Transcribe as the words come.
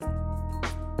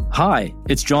Hi,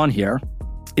 it's John here.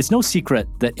 It's no secret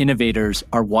that innovators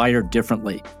are wired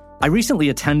differently. I recently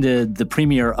attended the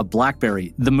premiere of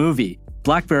BlackBerry, the movie.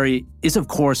 BlackBerry is, of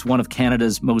course, one of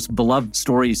Canada's most beloved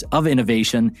stories of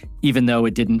innovation, even though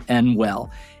it didn't end well.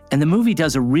 And the movie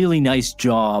does a really nice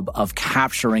job of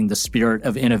capturing the spirit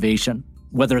of innovation,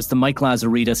 whether it's the Mike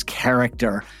Lazaridis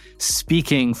character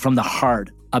speaking from the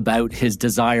heart about his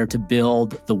desire to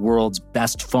build the world's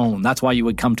best phone. That's why you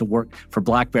would come to work for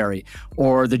BlackBerry.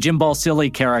 Or the Jim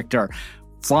Balsillie character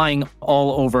flying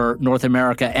all over North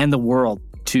America and the world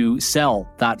to sell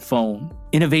that phone.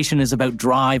 Innovation is about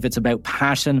drive, it's about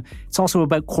passion, it's also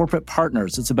about corporate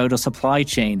partners, it's about a supply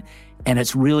chain, and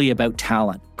it's really about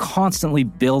talent, constantly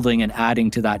building and adding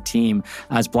to that team,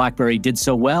 as BlackBerry did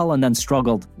so well and then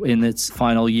struggled in its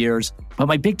final years. But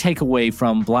my big takeaway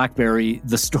from BlackBerry,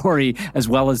 the story as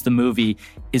well as the movie,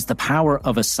 is the power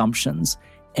of assumptions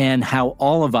and how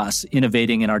all of us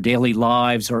innovating in our daily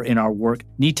lives or in our work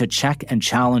need to check and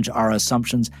challenge our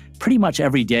assumptions pretty much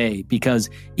every day, because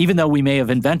even though we may have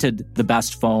invented the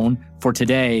best phone for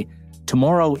today,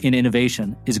 tomorrow in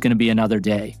innovation is going to be another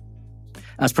day.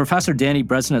 As Professor Danny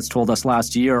Bresnitz told us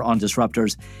last year on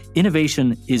Disruptors,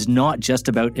 innovation is not just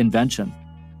about invention.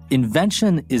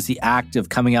 Invention is the act of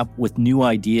coming up with new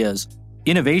ideas.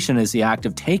 Innovation is the act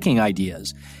of taking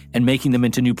ideas and making them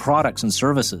into new products and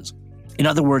services. In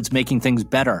other words, making things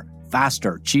better,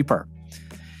 faster, cheaper.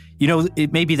 You know,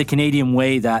 it may be the Canadian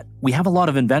way that we have a lot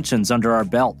of inventions under our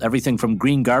belt, everything from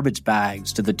green garbage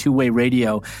bags to the two-way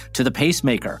radio to the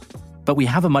pacemaker. But we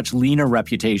have a much leaner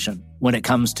reputation when it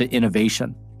comes to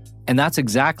innovation. And that's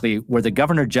exactly where the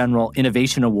Governor General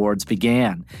Innovation Awards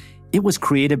began. It was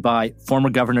created by former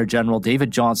Governor General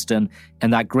David Johnston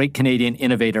and that great Canadian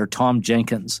innovator, Tom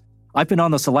Jenkins. I've been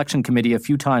on the selection committee a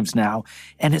few times now,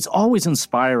 and it's always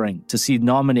inspiring to see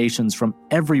nominations from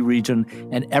every region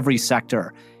and every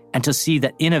sector, and to see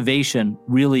that innovation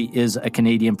really is a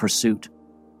Canadian pursuit.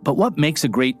 But what makes a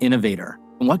great innovator?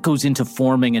 And what goes into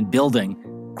forming and building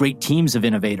great teams of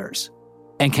innovators?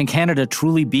 And can Canada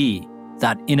truly be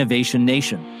that innovation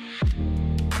nation?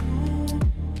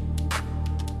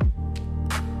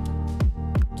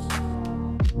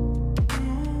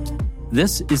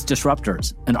 This is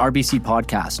Disruptors, an RBC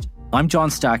podcast. I'm John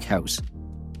Stackhouse.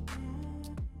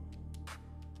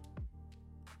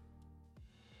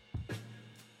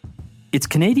 It's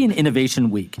Canadian Innovation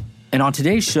Week, and on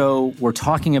today's show, we're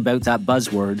talking about that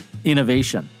buzzword,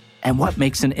 innovation, and what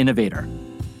makes an innovator.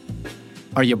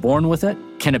 Are you born with it?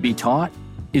 Can it be taught?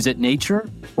 Is it nature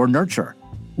or nurture?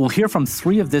 We'll hear from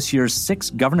 3 of this year's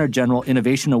 6 Governor General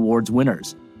Innovation Awards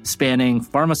winners, spanning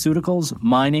pharmaceuticals,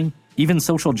 mining, even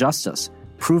social justice,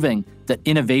 proving that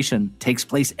innovation takes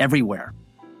place everywhere.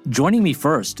 Joining me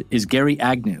first is Gary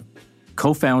Agnew,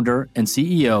 co-founder and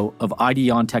CEO of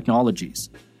Ideon Technologies,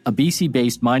 a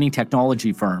BC-based mining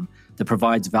technology firm that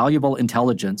provides valuable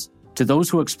intelligence to those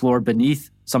who explore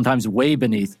beneath, sometimes way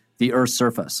beneath, the Earth's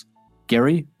surface.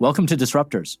 Gary, welcome to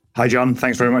Disruptors. Hi, John.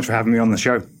 Thanks very much for having me on the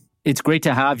show. It's great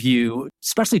to have you,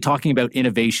 especially talking about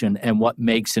innovation and what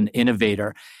makes an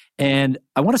innovator. And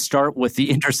I want to start with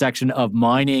the intersection of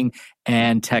mining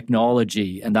and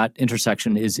technology, and that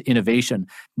intersection is innovation.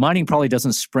 Mining probably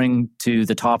doesn't spring to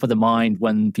the top of the mind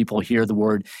when people hear the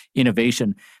word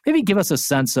innovation. Maybe give us a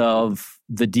sense of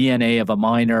the DNA of a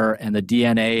miner and the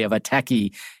DNA of a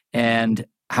techie and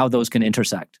how those can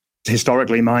intersect.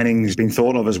 Historically, mining has been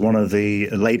thought of as one of the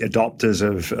late adopters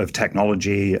of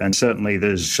technology, and certainly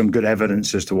there's some good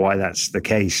evidence as to why that's the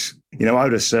case. You know, I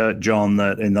would assert, John,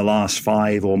 that in the last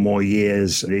 5 or more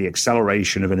years, the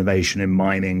acceleration of innovation in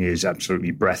mining is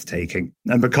absolutely breathtaking.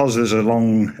 And because there's a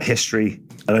long history,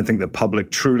 I don't think the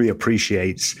public truly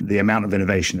appreciates the amount of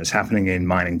innovation that's happening in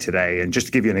mining today. And just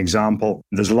to give you an example,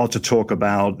 there's a lot to talk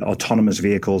about autonomous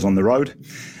vehicles on the road.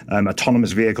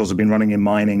 Autonomous vehicles have been running in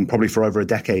mining probably for over a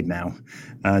decade now.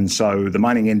 And so the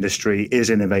mining industry is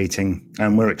innovating,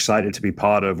 and we're excited to be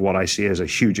part of what I see as a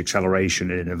huge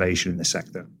acceleration in innovation in the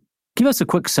sector. Give us a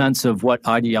quick sense of what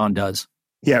Ideon does.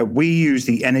 Yeah, we use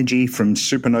the energy from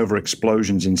supernova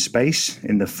explosions in space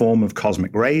in the form of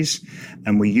cosmic rays,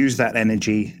 and we use that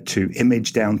energy to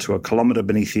image down to a kilometer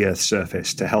beneath the Earth's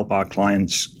surface to help our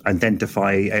clients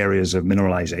identify areas of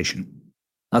mineralization.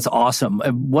 That's awesome.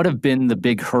 What have been the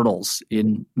big hurdles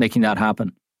in making that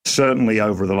happen? Certainly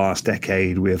over the last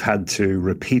decade, we have had to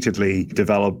repeatedly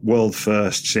develop world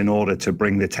firsts in order to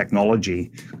bring the technology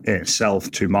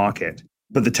itself to market.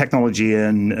 But the technology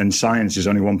and science is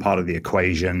only one part of the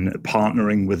equation.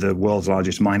 Partnering with the world's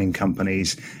largest mining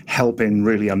companies, helping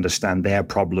really understand their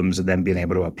problems, and then being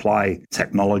able to apply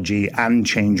technology and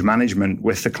change management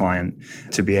with the client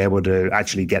to be able to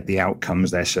actually get the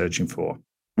outcomes they're searching for.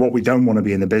 What we don't want to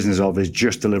be in the business of is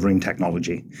just delivering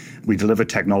technology. We deliver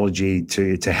technology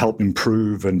to help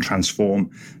improve and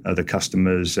transform the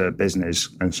customer's business.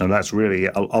 And so that's really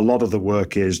a lot of the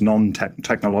work is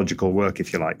non-technological work,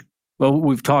 if you like. Well,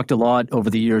 we've talked a lot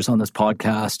over the years on this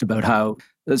podcast about how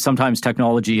sometimes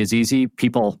technology is easy,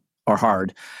 people are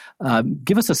hard.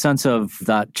 Give us a sense of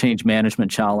that change management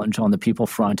challenge on the people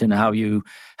front and how you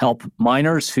help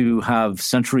miners who have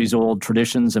centuries-old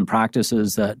traditions and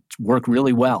practices that work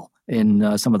really well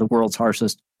in some of the world's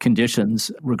harshest conditions,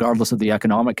 regardless of the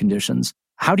economic conditions.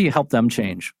 How do you help them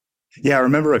change? Yeah, I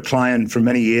remember a client from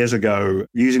many years ago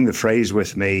using the phrase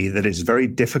with me that it's very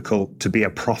difficult to be a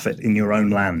prophet in your own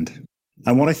land.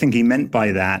 And what I think he meant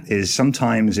by that is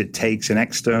sometimes it takes an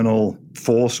external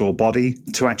force or body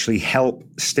to actually help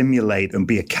stimulate and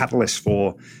be a catalyst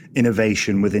for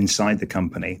innovation within inside the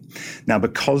company. Now,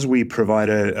 because we provide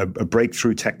a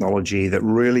breakthrough technology that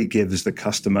really gives the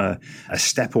customer a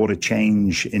step order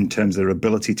change in terms of their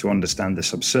ability to understand the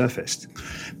subsurface,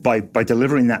 by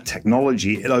delivering that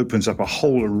technology, it opens up a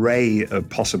whole array of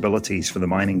possibilities for the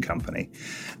mining company.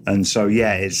 And so,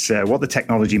 yeah, it's what the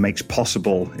technology makes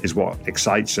possible is what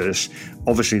excites us.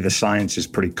 Obviously, the science is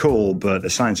pretty cool, but the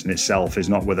science in itself is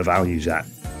not where the value's at.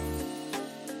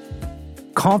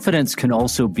 Confidence can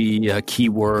also be a key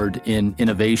word in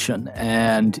innovation,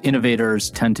 and innovators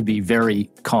tend to be very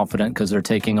confident because they're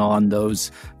taking on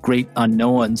those great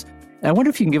unknowns. I wonder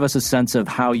if you can give us a sense of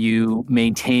how you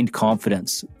maintained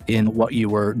confidence in what you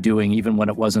were doing, even when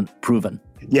it wasn't proven.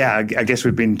 Yeah, I guess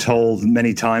we've been told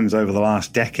many times over the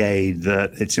last decade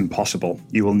that it's impossible.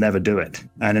 You will never do it.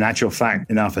 And in actual fact,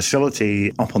 in our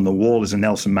facility, up on the wall is a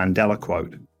Nelson Mandela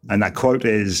quote. And that quote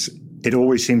is, "It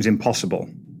always seems impossible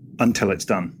until it's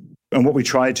done." And what we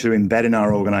try to embed in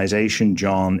our organization,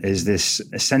 John, is this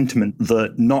sentiment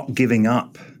that not giving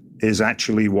up is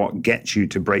actually what gets you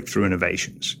to breakthrough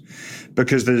innovations.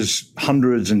 Because there's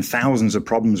hundreds and thousands of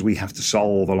problems we have to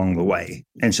solve along the way.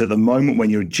 And so the moment when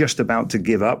you're just about to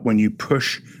give up, when you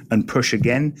push and push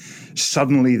again,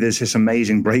 suddenly there's this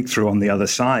amazing breakthrough on the other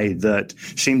side that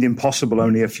seemed impossible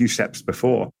only a few steps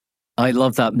before. I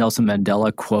love that Nelson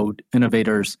Mandela quote.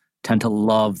 Innovators tend to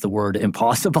love the word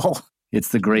impossible. It's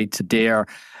the great to dare.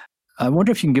 I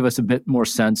wonder if you can give us a bit more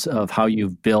sense of how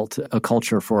you've built a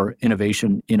culture for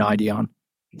innovation in Ideon.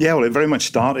 Yeah, well, it very much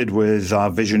started with our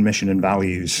vision, mission, and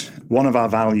values. One of our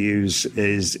values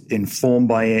is informed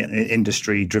by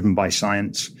industry, driven by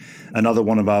science. Another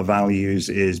one of our values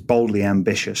is boldly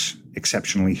ambitious,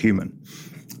 exceptionally human.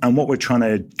 And what we're trying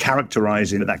to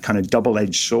characterize in that kind of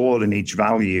double-edged sword in each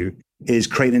value is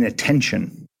creating a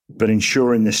tension, but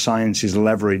ensuring the science is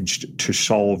leveraged to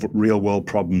solve real-world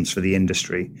problems for the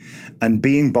industry. And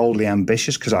being boldly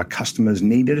ambitious because our customers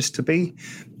needed us to be,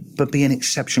 but being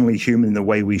exceptionally human in the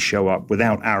way we show up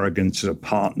without arrogance as a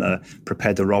partner,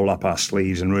 prepared to roll up our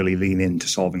sleeves and really lean into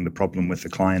solving the problem with the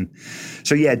client.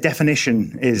 So yeah,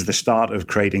 definition is the start of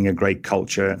creating a great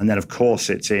culture. And then of course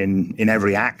it's in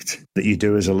every act that you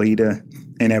do as a leader,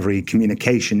 in every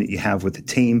communication that you have with the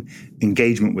team,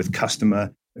 engagement with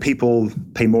customer. People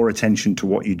pay more attention to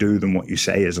what you do than what you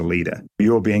say as a leader.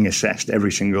 You're being assessed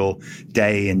every single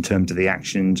day in terms of the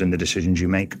actions and the decisions you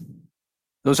make.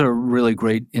 Those are really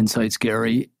great insights,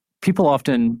 Gary. People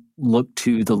often look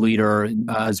to the leader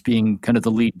as being kind of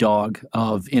the lead dog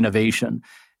of innovation,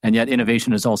 and yet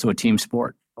innovation is also a team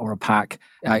sport or a pack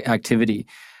activity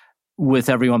with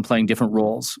everyone playing different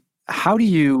roles. How do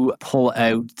you pull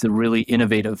out the really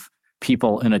innovative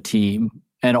people in a team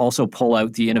and also pull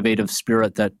out the innovative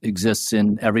spirit that exists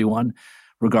in everyone,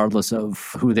 regardless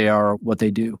of who they are or what they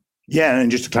do? Yeah,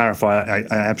 and just to clarify, I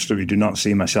absolutely do not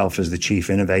see myself as the chief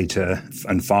innovator,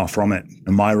 and far from it.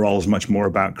 And my role is much more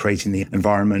about creating the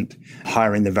environment,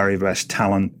 hiring the very best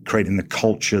talent, creating the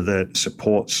culture that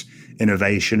supports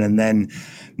innovation. And then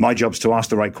my job is to ask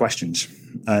the right questions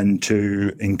and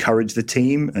to encourage the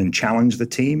team and challenge the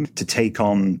team to take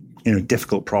on,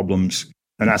 difficult problems.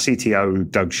 And our CTO,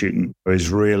 Doug Schutten,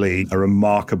 is really a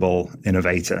remarkable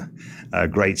innovator, a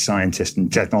great scientist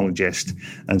and technologist.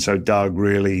 And so Doug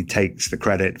really takes the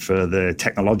credit for the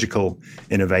technological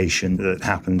innovation that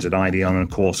happens at Ideon, and of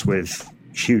course, with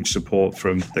huge support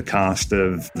from the cast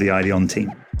of the Ideon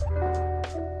team.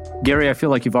 Gary, I feel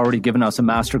like you've already given us a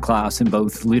masterclass in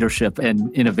both leadership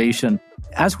and innovation.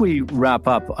 As we wrap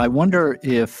up, I wonder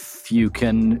if you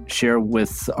can share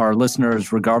with our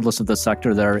listeners, regardless of the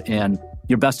sector they're in,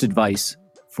 your best advice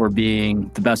for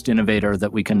being the best innovator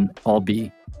that we can all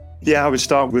be. Yeah, I would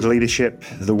start with leadership.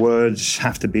 The words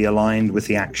have to be aligned with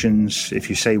the actions. If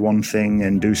you say one thing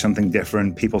and do something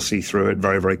different, people see through it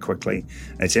very, very quickly.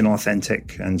 It's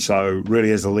inauthentic. And so really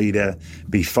as a leader,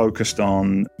 be focused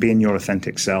on being your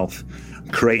authentic self,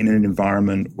 creating an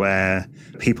environment where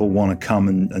people want to come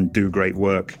and do great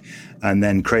work, and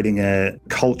then creating a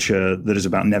culture that is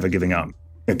about never giving up.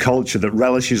 A culture that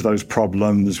relishes those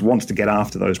problems, wants to get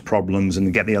after those problems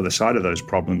and get the other side of those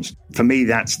problems. For me,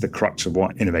 that's the crux of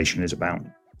what innovation is about.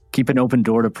 Keep an open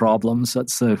door to problems.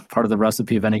 That's part of the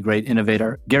recipe of any great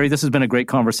innovator. Gary, this has been a great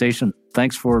conversation.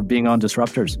 Thanks for being on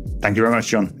Disruptors. Thank you very much,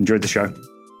 John. Enjoyed the show.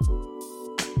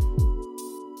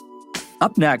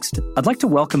 Up next, I'd like to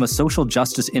welcome a social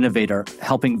justice innovator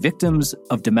helping victims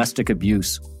of domestic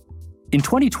abuse. In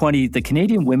 2020, the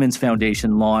Canadian Women's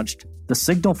Foundation launched the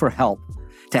Signal for Help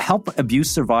to help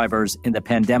abuse survivors in the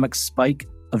pandemic spike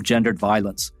of gendered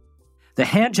violence. The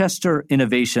hand gesture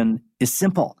innovation is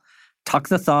simple. Tuck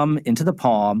the thumb into the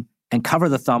palm and cover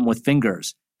the thumb with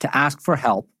fingers to ask for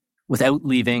help without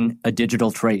leaving a digital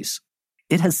trace.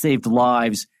 It has saved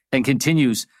lives and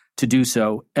continues to do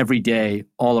so every day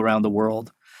all around the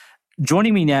world.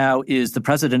 Joining me now is the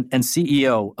president and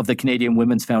CEO of the Canadian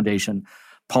Women's Foundation,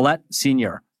 Paulette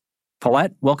Senior.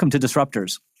 Paulette, welcome to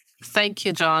Disruptors. Thank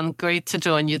you, John. Great to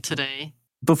join you today.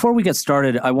 Before we get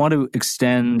started, I want to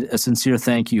extend a sincere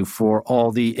thank you for all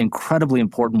the incredibly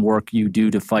important work you do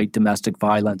to fight domestic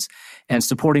violence and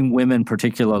supporting women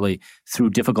particularly through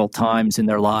difficult times in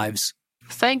their lives.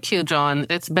 Thank you, John.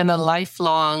 It's been a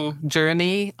lifelong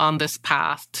journey on this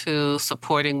path to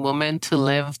supporting women to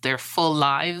live their full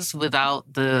lives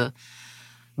without the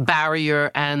barrier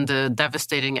and the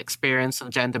devastating experience of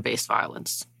gender-based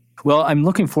violence. Well, I'm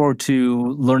looking forward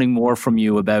to learning more from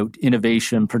you about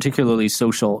innovation, particularly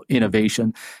social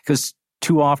innovation, because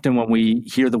too often when we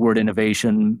hear the word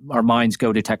innovation, our minds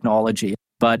go to technology,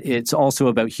 but it's also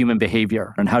about human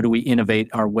behavior and how do we innovate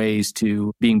our ways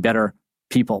to being better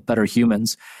people, better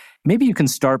humans. Maybe you can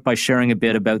start by sharing a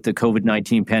bit about the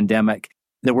COVID-19 pandemic.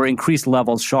 There were increased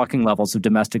levels, shocking levels of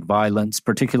domestic violence,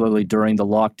 particularly during the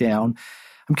lockdown.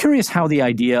 I'm curious how the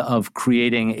idea of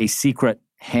creating a secret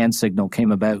hand signal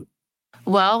came about.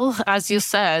 Well, as you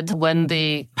said, when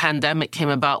the pandemic came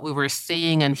about, we were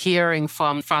seeing and hearing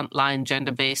from frontline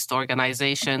gender-based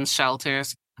organizations,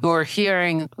 shelters, who were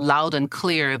hearing loud and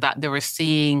clear that they were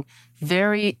seeing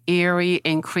very eerie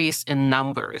increase in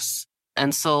numbers.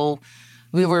 And so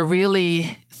we were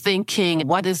really thinking,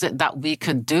 what is it that we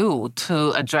could do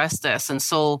to address this? And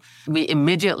so we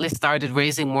immediately started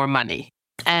raising more money.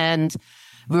 And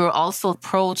we were also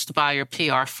approached by a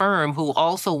PR firm who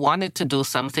also wanted to do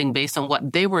something based on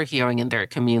what they were hearing in their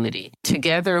community.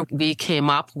 Together, we came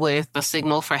up with the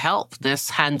Signal for Help,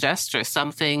 this hand gesture,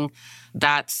 something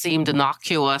that seemed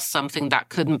innocuous, something that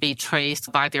couldn't be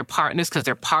traced by their partners because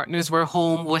their partners were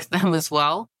home with them as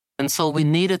well. And so we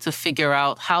needed to figure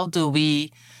out how do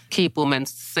we keep women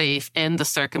safe in the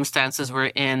circumstances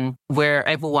we're in, where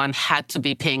everyone had to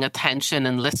be paying attention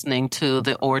and listening to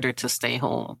the order to stay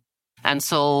home. And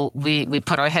so we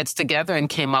put our heads together and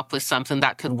came up with something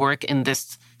that could work in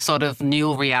this sort of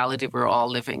new reality we're all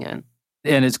living in.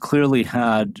 And it's clearly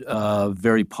had a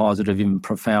very positive, even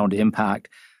profound impact.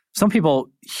 Some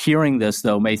people hearing this,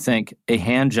 though, may think a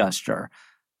hand gesture.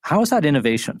 How is that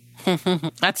innovation?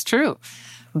 That's true.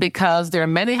 Because there are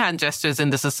many hand gestures in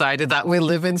the society that we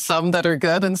live in, some that are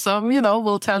good and some,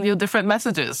 will tell you different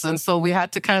messages. And so we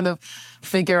had to kind of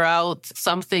figure out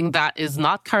something that is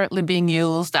not currently being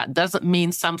used, that doesn't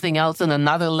mean something else in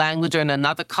another language or in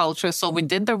another culture. So we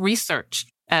did the research.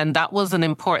 And that was an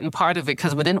important part of it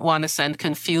because we didn't want to send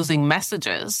confusing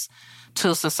messages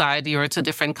to society or to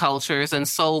different cultures. And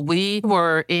so we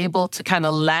were able to kind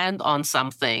of land on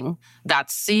something that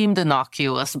seemed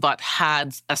innocuous, but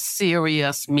had a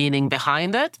serious meaning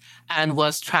behind it and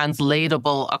was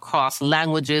translatable across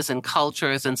languages and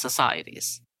cultures and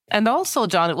societies. And also,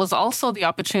 John, it was also the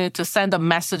opportunity to send a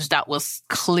message that was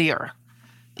clear,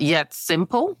 yet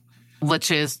simple,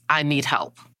 which is, I need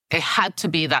help. It had to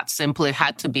be that simple. It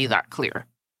had to be that clear.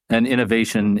 And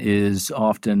innovation is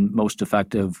often most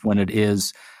effective when it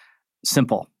is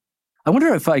simple. I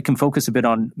wonder if I can focus a bit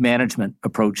on management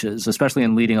approaches, especially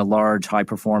in leading a large,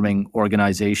 high-performing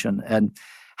organization, and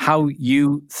how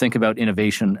you think about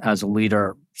innovation as a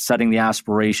leader, setting the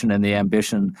aspiration and the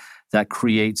ambition that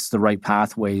creates the right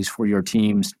pathways for your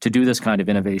teams to do this kind of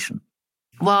innovation.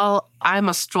 Well, I'm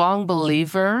a strong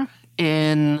believer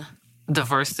in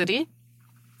diversity.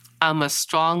 I'm a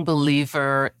strong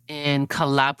believer in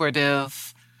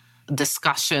collaborative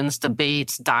discussions,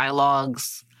 debates,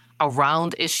 dialogues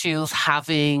around issues,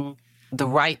 having the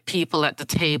right people at the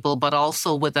table, but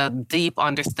also with a deep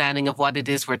understanding of what it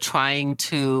is we're trying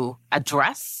to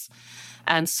address.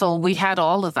 And so we had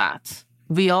all of that.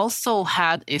 We also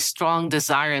had a strong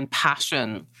desire and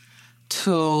passion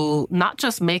to not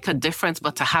just make a difference,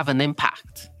 but to have an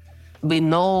impact. We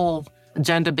know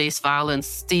gender-based violence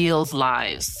steals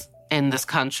lives in this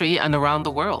country and around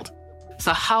the world.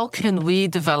 So how can we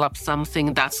develop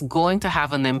something that's going to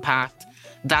have an impact,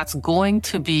 that's going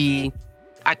to be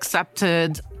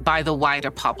accepted by the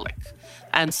wider public?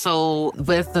 And so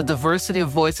with the diversity of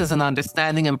voices and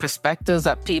understanding and perspectives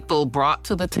that people brought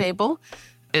to the table,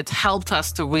 it helped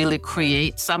us to really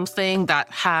create something that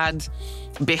had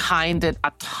behind it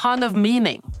a ton of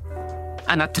meaning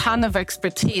and a ton of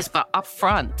expertise, but up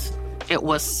front, it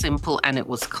was simple and it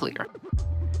was clear.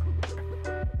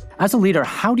 As a leader,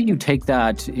 how do you take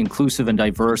that inclusive and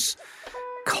diverse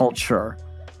culture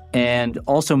and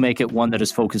also make it one that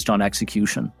is focused on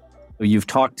execution? You've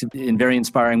talked in very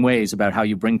inspiring ways about how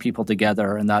you bring people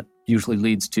together, and that usually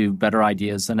leads to better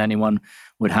ideas than anyone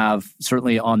would have,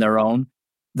 certainly on their own.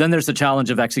 Then there's the challenge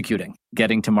of executing,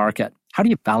 getting to market. How do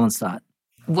you balance that?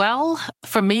 Well,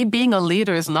 for me, being a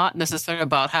leader is not necessarily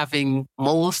about having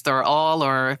most or all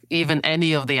or even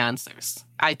any of the answers.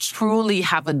 I truly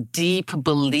have a deep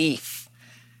belief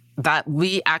that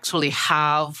we actually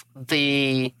have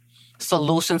the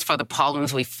solutions for the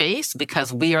problems we face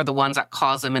because we are the ones that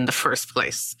cause them in the first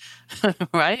place,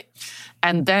 right?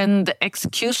 And then the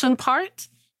execution part,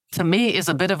 to me, is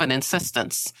a bit of an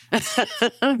insistence.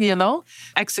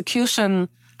 Execution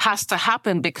has to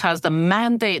happen because the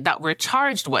mandate that we're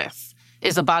charged with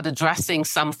is about addressing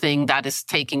something that is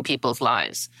taking people's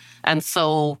lives. And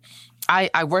so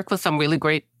I work with some really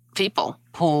great people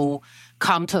who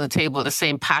come to the table with the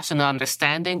same passion and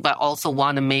understanding, but also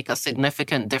want to make a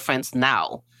significant difference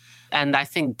now. And I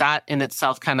think that in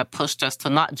itself kind of pushed us to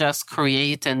not just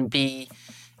create and be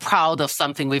proud of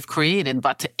something we've created,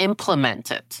 but to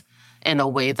implement it in a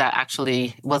way that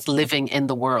actually was living in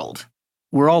the world.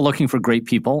 We're all looking for great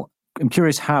people. I'm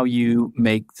curious how you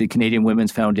make the Canadian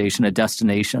Women's Foundation a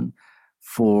destination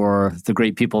for the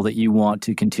great people that you want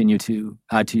to continue to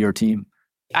add to your team.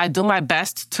 I do my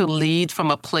best to lead from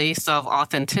a place of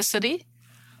authenticity,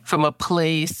 from a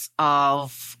place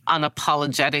of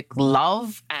unapologetic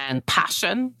love and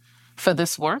passion for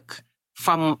this work,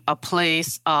 from a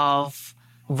place of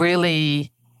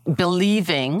really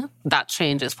believing that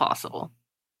change is possible.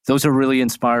 Those are really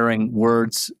inspiring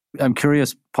words. I'm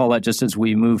curious, Paulette, just as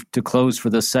we move to close for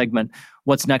this segment,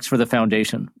 what's next for the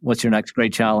foundation? What's your next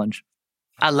great challenge?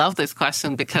 I love this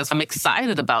question because I'm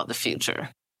excited about the future.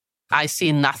 I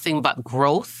see nothing but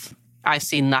growth. I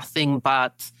see nothing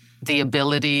but the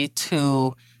ability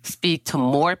to speak to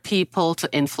more people, to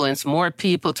influence more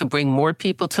people, to bring more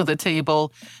people to the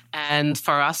table, and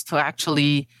for us to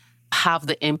actually have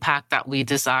the impact that we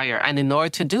desire. And in order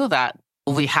to do that,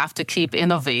 we have to keep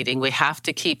innovating. We have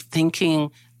to keep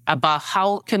thinking about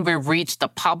how can we reach the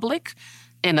public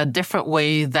in a different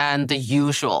way than the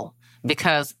usual,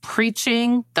 because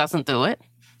preaching doesn't do it,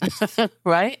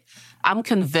 right? I'm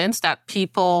convinced that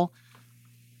people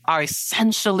are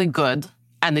essentially good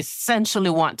and essentially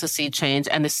want to see change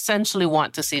and essentially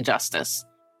want to see justice.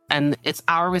 And it's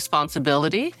our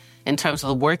responsibility in terms of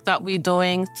the work that we're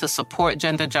doing to support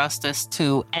gender justice,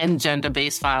 to end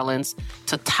gender-based violence,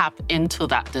 to tap into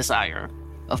that desire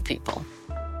of people.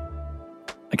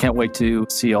 I can't wait to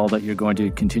see all that you're going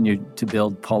to continue to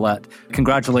build, Paulette.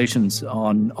 Congratulations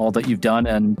on all that you've done,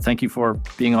 and thank you for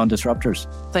being on Disruptors.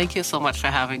 Thank you so much for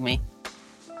having me.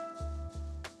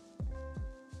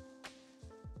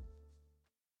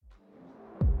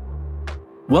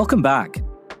 Welcome back.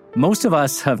 Most of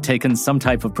us have taken some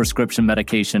type of prescription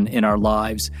medication in our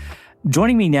lives.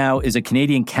 Joining me now is a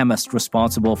Canadian chemist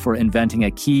responsible for inventing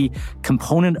a key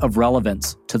component of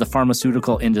relevance to the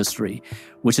pharmaceutical industry,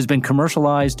 which has been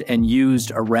commercialized and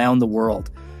used around the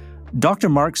world. Dr.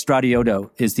 Mark Stradiotto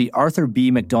is the Arthur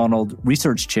B. MacDonald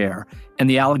Research Chair and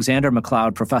the Alexander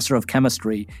MacLeod Professor of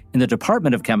Chemistry in the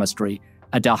Department of Chemistry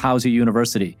at Dalhousie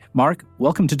University. Mark,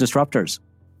 welcome to Disruptors.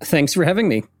 Thanks for having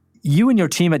me. You and your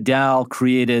team at Dal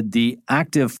created the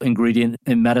active ingredient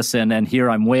in medicine, and here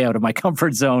I'm way out of my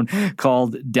comfort zone,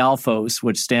 called Dalphos,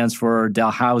 which stands for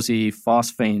Dalhousie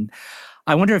phosphine.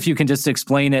 I wonder if you can just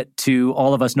explain it to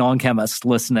all of us non-chemists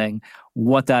listening,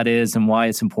 what that is and why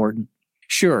it's important.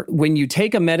 Sure. When you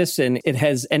take a medicine, it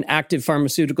has an active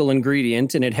pharmaceutical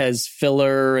ingredient, and it has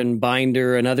filler and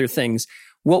binder and other things.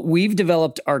 What we've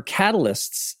developed are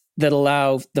catalysts that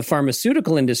allow the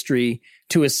pharmaceutical industry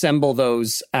to assemble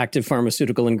those active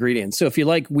pharmaceutical ingredients. So if you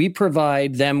like, we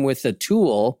provide them with a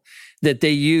tool that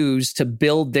they use to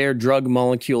build their drug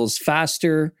molecules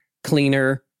faster,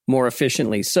 cleaner, more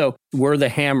efficiently. So we're the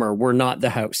hammer, we're not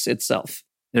the house itself.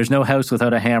 There's no house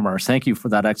without a hammer. Thank you for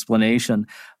that explanation.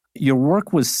 Your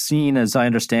work was seen, as I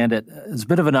understand it, as a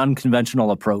bit of an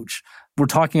unconventional approach. We're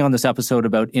talking on this episode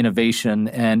about innovation,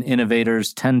 and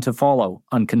innovators tend to follow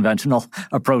unconventional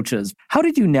approaches. How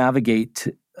did you navigate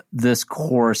this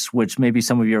course, which maybe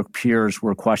some of your peers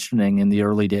were questioning in the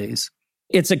early days?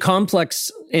 It's a complex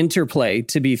interplay,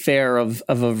 to be fair, of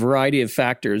a variety of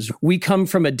factors. We come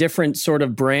from a different sort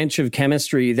of branch of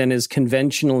chemistry than is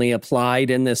conventionally applied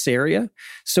in this area.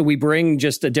 So we bring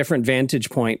just a different vantage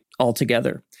point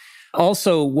altogether.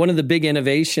 Also, one of the big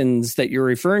innovations that you're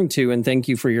referring to, and thank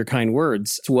you for your kind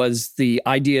words, was the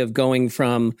idea of going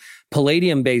from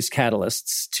palladium-based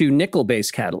catalysts to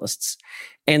nickel-based catalysts.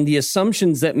 And the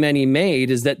assumptions that many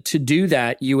made is that to do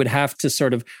that, you would have to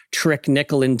sort of trick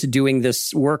nickel into doing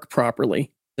this work properly.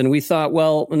 And we thought,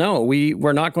 well, no,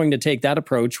 we're not going to take that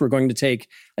approach. We're going to take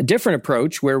a different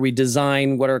approach where we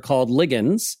design what are called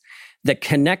ligands that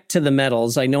connect to the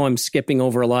metals. I know I'm skipping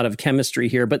over a lot of chemistry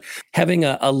here, but having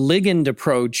a ligand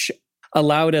approach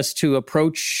allowed us to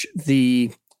approach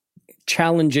the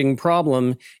challenging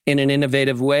problem in an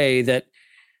innovative way that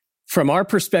from our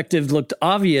perspective looked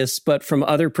obvious, but from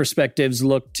other perspectives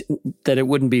looked that it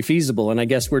wouldn't be feasible. And I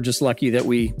guess we're just lucky that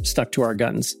we stuck to our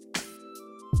guns.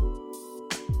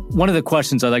 One of the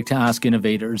questions I like to ask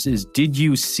innovators is, did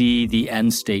you see the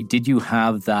end state? Did you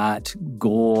have that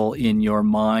goal in your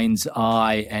mind's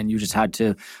eye and you just had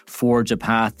to forge a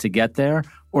path to get there?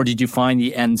 Or did you find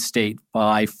the end state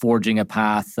by forging a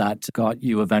path that got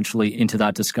you eventually into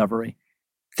that discovery?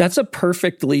 That's a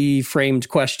perfectly framed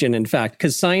question, in fact,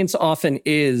 because science often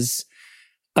is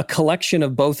a collection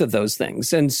of both of those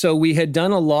things. And so we had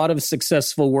done a lot of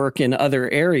successful work in other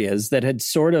areas that had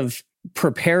sort of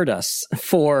prepared us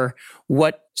for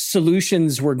what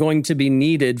solutions were going to be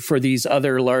needed for these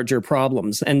other larger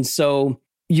problems. And so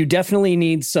you definitely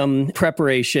need some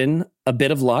preparation, a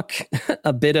bit of luck,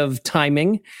 a bit of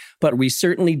timing, but we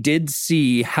certainly did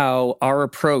see how our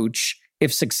approach,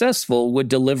 if successful, would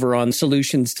deliver on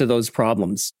solutions to those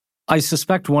problems. I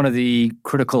suspect one of the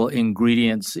critical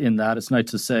ingredients in that, it's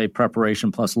nice to say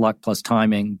preparation plus luck plus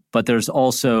timing, but there's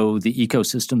also the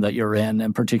ecosystem that you're in,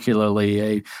 and particularly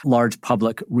a large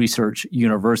public research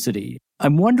university.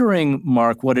 I'm wondering,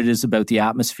 Mark, what it is about the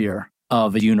atmosphere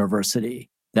of a university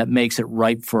that makes it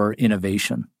ripe for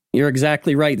innovation. You're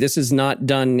exactly right. This is not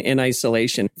done in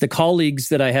isolation. The colleagues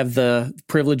that I have the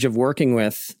privilege of working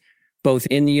with, both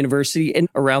in the university and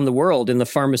around the world in the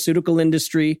pharmaceutical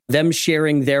industry, them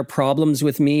sharing their problems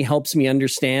with me helps me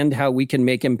understand how we can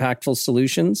make impactful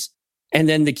solutions. And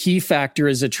then the key factor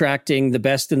is attracting the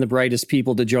best and the brightest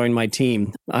people to join my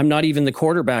team. I'm not even the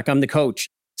quarterback, I'm the coach.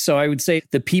 So I would say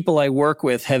the people I work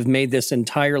with have made this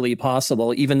entirely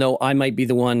possible, even though I might be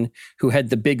the one who had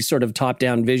the big sort of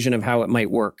top-down vision of how it might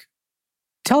work.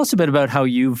 Tell us a bit about how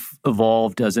you've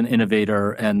evolved as an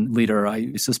innovator and leader.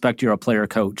 I suspect you're a player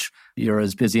coach. You're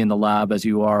as busy in the lab as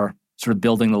you are sort of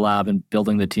building the lab and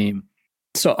building the team.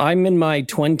 So I'm in my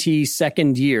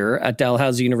 22nd year at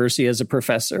Dalhousie University as a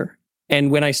professor. And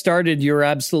when I started, you're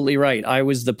absolutely right. I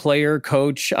was the player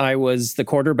coach. I was the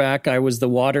quarterback. I was the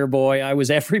water boy. I was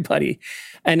everybody.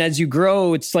 And as you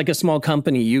grow, it's like a small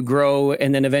company. You grow,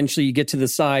 and then eventually you get to the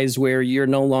size where you're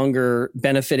no longer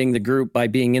benefiting the group by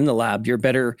being in the lab. You're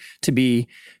better to be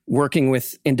working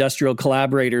with industrial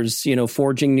collaborators,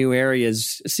 forging new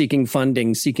areas, seeking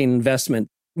funding, seeking investment.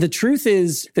 The truth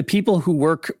is, the people who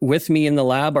work with me in the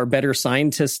lab are better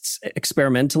scientists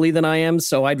experimentally than I am,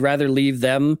 so I'd rather leave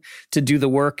them to do the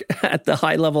work at the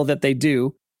high level that they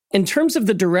do. In terms of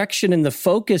the direction and the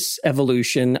focus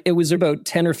evolution, it was about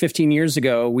 10 or 15 years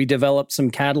ago, we developed some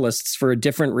catalysts for a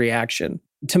different reaction.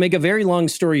 To make a very long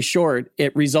story short,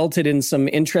 it resulted in some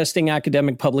interesting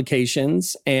academic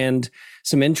publications and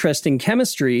some interesting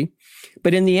chemistry,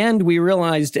 but in the end, we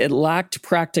realized it lacked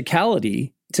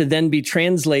practicality to then be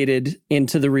translated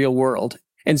into the real world.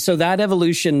 And so that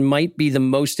evolution might be the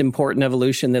most important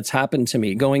evolution that's happened to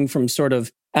me, going from sort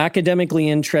of academically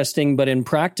interesting but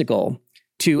impractical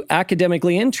to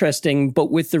academically interesting,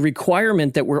 but with the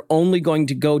requirement that we're only going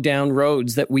to go down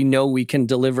roads that we know we can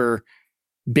deliver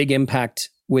big impact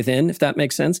within, if that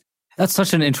makes sense. That's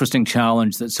such an interesting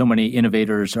challenge that so many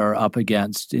innovators are up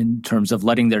against in terms of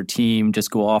letting their team just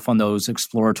go off on those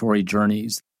exploratory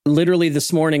journeys. Literally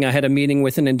this morning, I had a meeting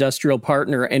with an industrial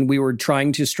partner and we were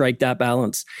trying to strike that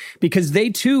balance because they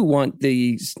too want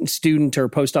the student or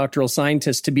postdoctoral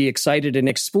scientist to be excited and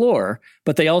explore,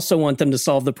 but they also want them to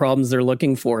solve the problems they're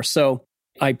looking for. So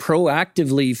I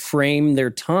proactively frame their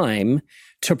time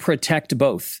to protect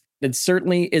both. It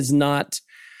certainly is not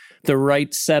the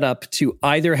right setup to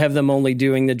either have them only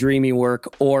doing the dreamy work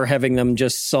or having them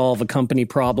just solve a company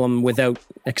problem without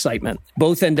excitement.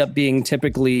 Both end up being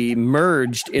typically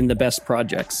merged in the best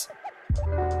projects.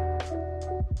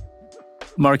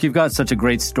 Mark, you've got such a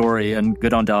great story, and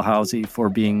good on Dalhousie for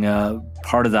being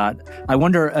part of that. I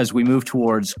wonder, as we move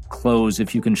towards close,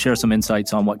 if you can share some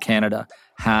insights on what Canada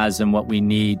has and what we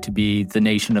need to be the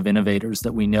nation of innovators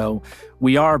that we know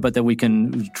we are, but that we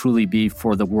can truly be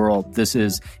for the world. This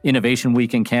is Innovation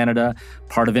Week in Canada.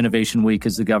 Part of Innovation Week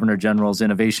is the Governor General's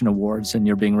Innovation Awards, and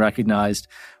you're being recognized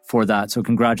for that. So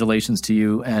congratulations to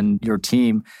you and your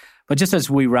team. But just as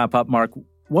we wrap up, Mark,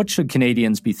 what should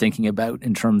Canadians be thinking about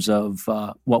in terms of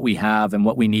what we have and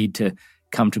what we need to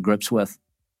come to grips with?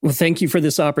 Well, thank you for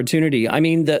this opportunity. I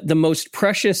mean, the most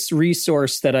precious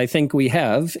resource that I think we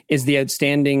have is the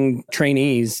outstanding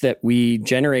trainees that we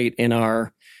generate in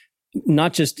our,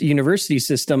 not just university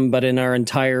system, but in our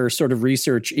entire sort of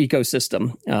research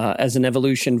ecosystem as an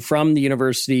evolution from the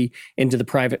university into the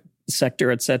private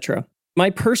sector, et cetera. My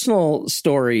personal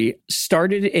story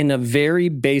started in a very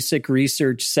basic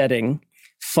research setting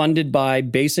funded by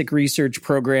basic research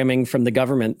programming from the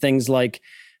government, things like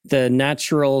the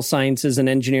Natural Sciences and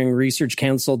Engineering Research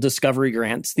Council Discovery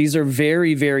Grants. These are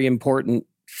very, very important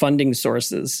funding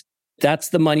sources. That's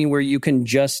the money where you can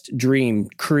just dream,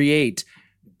 create,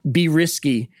 be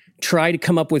risky, try to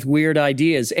come up with weird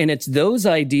ideas. And it's those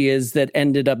ideas that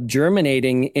ended up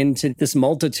germinating into this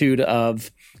multitude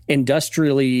of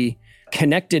industrially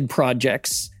connected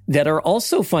projects that are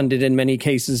also funded in many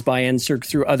cases by NSERC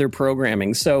through other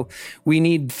programming. So we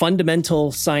need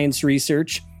fundamental science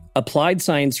research, applied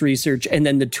science research, and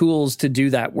then the tools to do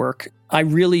that work. I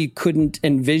really couldn't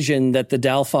envision that the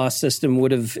DALFOS system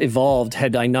would have evolved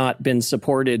had I not been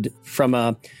supported from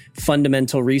a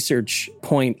fundamental research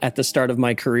point at the start of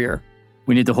my career.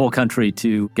 We need the whole country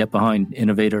to get behind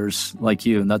innovators like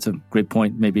you, and that's a great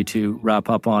point maybe to wrap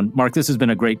up on. Mark, this has been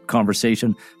a great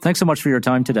conversation. Thanks so much for your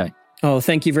time today. Oh,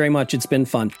 thank you very much. It's been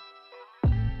fun.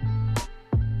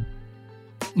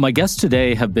 My guests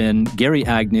today have been Gary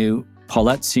Agnew,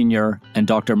 Paulette Senior, and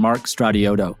Dr. Mark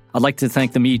Stradiotto. I'd like to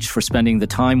thank them each for spending the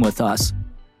time with us.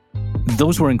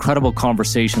 Those were incredible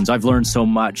conversations. I've learned so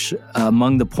much.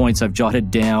 Among the points I've jotted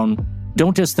down,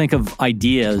 don't just think of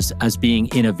ideas as being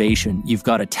innovation. You've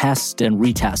got to test and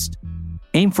retest.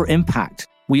 Aim for impact.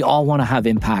 We all want to have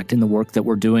impact in the work that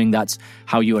we're doing. That's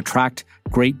how you attract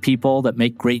great people that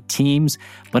make great teams,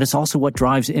 but it's also what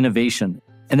drives innovation.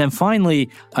 And then finally,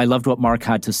 I loved what Mark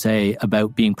had to say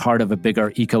about being part of a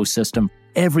bigger ecosystem.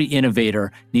 Every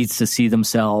innovator needs to see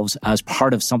themselves as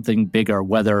part of something bigger,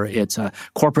 whether it's a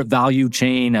corporate value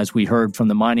chain, as we heard from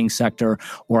the mining sector,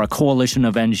 or a coalition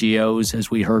of NGOs,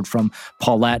 as we heard from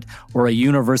Paulette, or a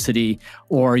university,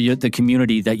 or the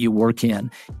community that you work in.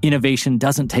 Innovation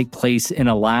doesn't take place in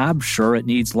a lab. Sure, it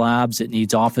needs labs, it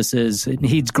needs offices, it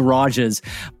needs garages,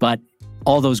 but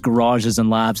all those garages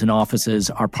and labs and offices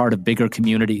are part of bigger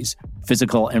communities,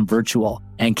 physical and virtual.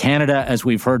 And Canada, as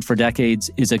we've heard for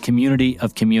decades, is a community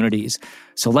of communities.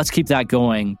 So let's keep that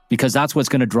going, because that's what's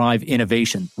going to drive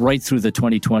innovation right through the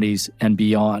 2020s and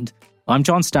beyond. I'm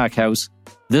John Stackhouse.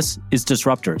 This is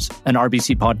Disruptors, an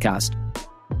RBC podcast.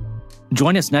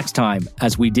 Join us next time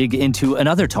as we dig into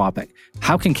another topic.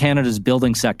 How can Canada's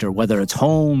building sector, whether it's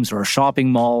homes or shopping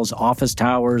malls, office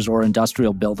towers, or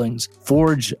industrial buildings,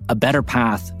 forge a better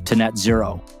path to net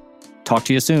zero? Talk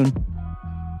to you soon.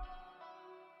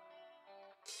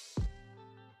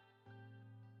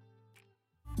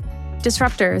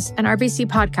 Disruptors, an RBC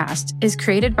podcast, is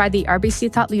created by the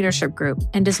RBC Thought Leadership Group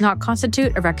and does not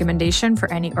constitute a recommendation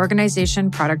for any organization,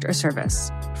 product, or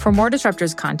service. For more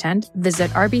Disruptors content,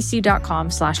 visit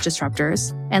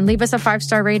rbc.com/disruptors and leave us a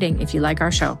 5-star rating if you like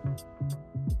our show.